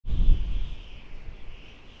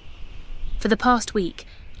For the past week,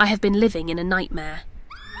 I have been living in a nightmare.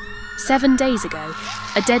 7 days ago,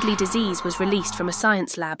 a deadly disease was released from a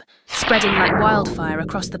science lab, spreading like wildfire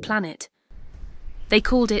across the planet. They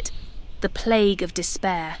called it the Plague of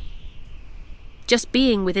Despair. Just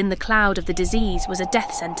being within the cloud of the disease was a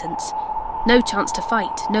death sentence. No chance to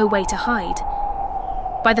fight, no way to hide.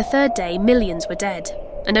 By the 3rd day, millions were dead,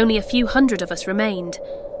 and only a few hundred of us remained.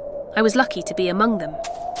 I was lucky to be among them.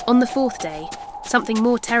 On the 4th day, something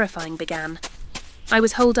more terrifying began. I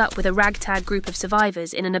was holed up with a ragtag group of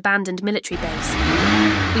survivors in an abandoned military base.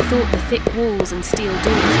 We thought the thick walls and steel doors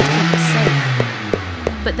would keep us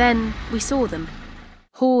safe. But then we saw them.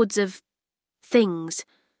 Hordes of things.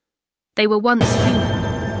 They were once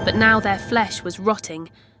human, but now their flesh was rotting,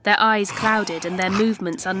 their eyes clouded and their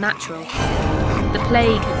movements unnatural. The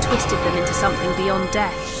plague had twisted them into something beyond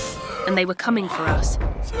death, and they were coming for us.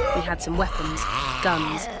 We had some weapons,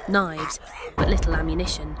 guns, knives, but little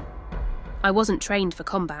ammunition. I wasn't trained for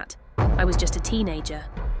combat. I was just a teenager,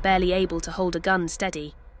 barely able to hold a gun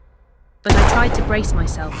steady. But I tried to brace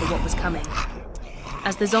myself for what was coming.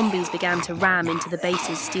 As the zombies began to ram into the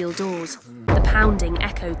base's steel doors, the pounding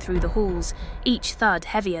echoed through the halls, each thud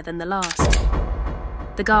heavier than the last.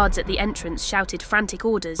 The guards at the entrance shouted frantic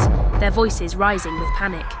orders, their voices rising with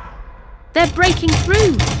panic. "They're breaking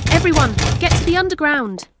through! Everyone, get to the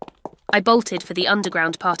underground!" I bolted for the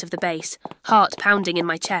underground part of the base, heart pounding in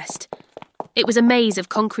my chest. It was a maze of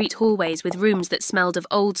concrete hallways with rooms that smelled of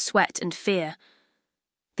old sweat and fear.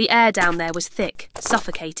 The air down there was thick,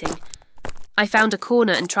 suffocating. I found a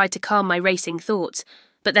corner and tried to calm my racing thoughts,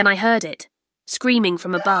 but then I heard it, screaming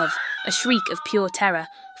from above, a shriek of pure terror,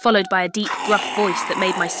 followed by a deep, gruff voice that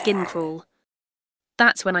made my skin crawl.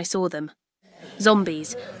 That's when I saw them.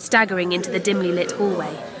 Zombies, staggering into the dimly lit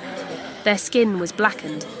hallway. Their skin was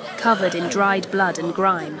blackened, covered in dried blood and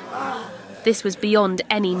grime. This was beyond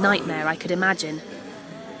any nightmare I could imagine.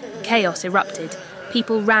 Chaos erupted.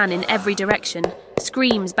 People ran in every direction,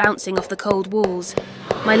 screams bouncing off the cold walls.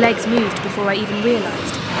 My legs moved before I even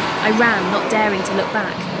realised. I ran, not daring to look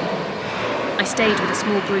back. I stayed with a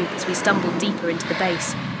small group as we stumbled deeper into the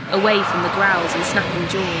base, away from the growls and snapping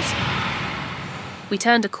jaws. We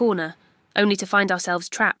turned a corner, only to find ourselves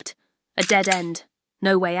trapped. A dead end,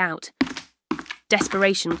 no way out.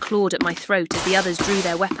 Desperation clawed at my throat as the others drew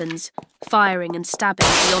their weapons, firing and stabbing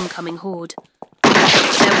the oncoming horde. There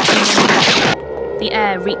were too many. The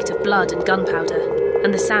air reeked of blood and gunpowder,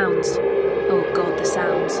 and the sounds. Oh God, the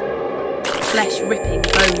sounds. Flesh ripping,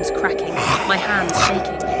 bones cracking, my hands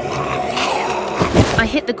shaking. I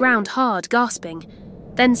hit the ground hard, gasping.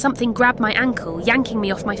 Then something grabbed my ankle, yanking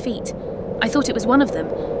me off my feet. I thought it was one of them,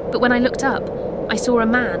 but when I looked up, I saw a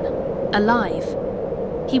man, alive.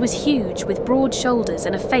 He was huge, with broad shoulders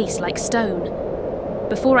and a face like stone.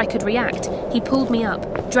 Before I could react, he pulled me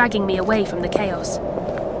up, dragging me away from the chaos.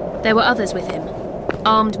 There were others with him,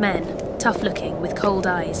 armed men, tough-looking, with cold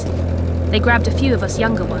eyes. They grabbed a few of us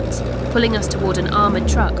younger ones, pulling us toward an armoured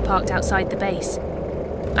truck parked outside the base.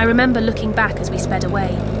 I remember looking back as we sped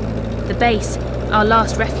away. The base, our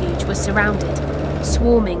last refuge, was surrounded,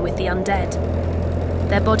 swarming with the undead.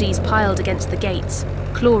 Their bodies piled against the gates,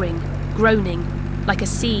 clawing, groaning, like a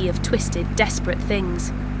sea of twisted, desperate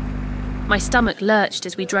things. My stomach lurched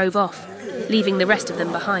as we drove off, leaving the rest of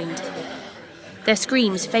them behind. Their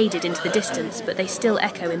screams faded into the distance, but they still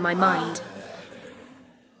echo in my mind.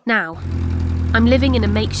 Now, I'm living in a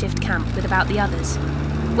makeshift camp with about the others.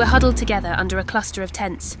 We're huddled together under a cluster of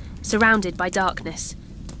tents, surrounded by darkness.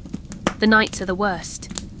 The nights are the worst.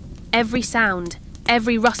 Every sound,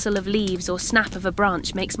 every rustle of leaves or snap of a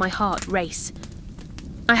branch makes my heart race.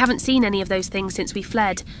 I haven't seen any of those things since we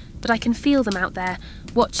fled, but I can feel them out there,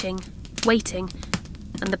 watching, waiting.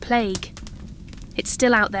 And the plague. It's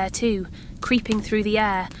still out there too, creeping through the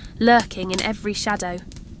air, lurking in every shadow.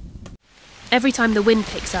 Every time the wind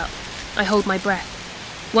picks up, I hold my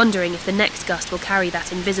breath, wondering if the next gust will carry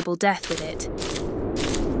that invisible death with it.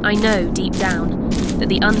 I know, deep down, that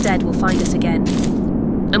the undead will find us again.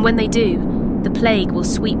 And when they do, the plague will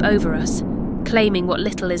sweep over us, claiming what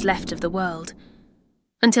little is left of the world.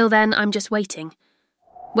 Until then, I'm just waiting.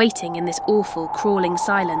 Waiting in this awful, crawling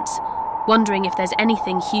silence, wondering if there's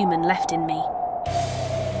anything human left in me.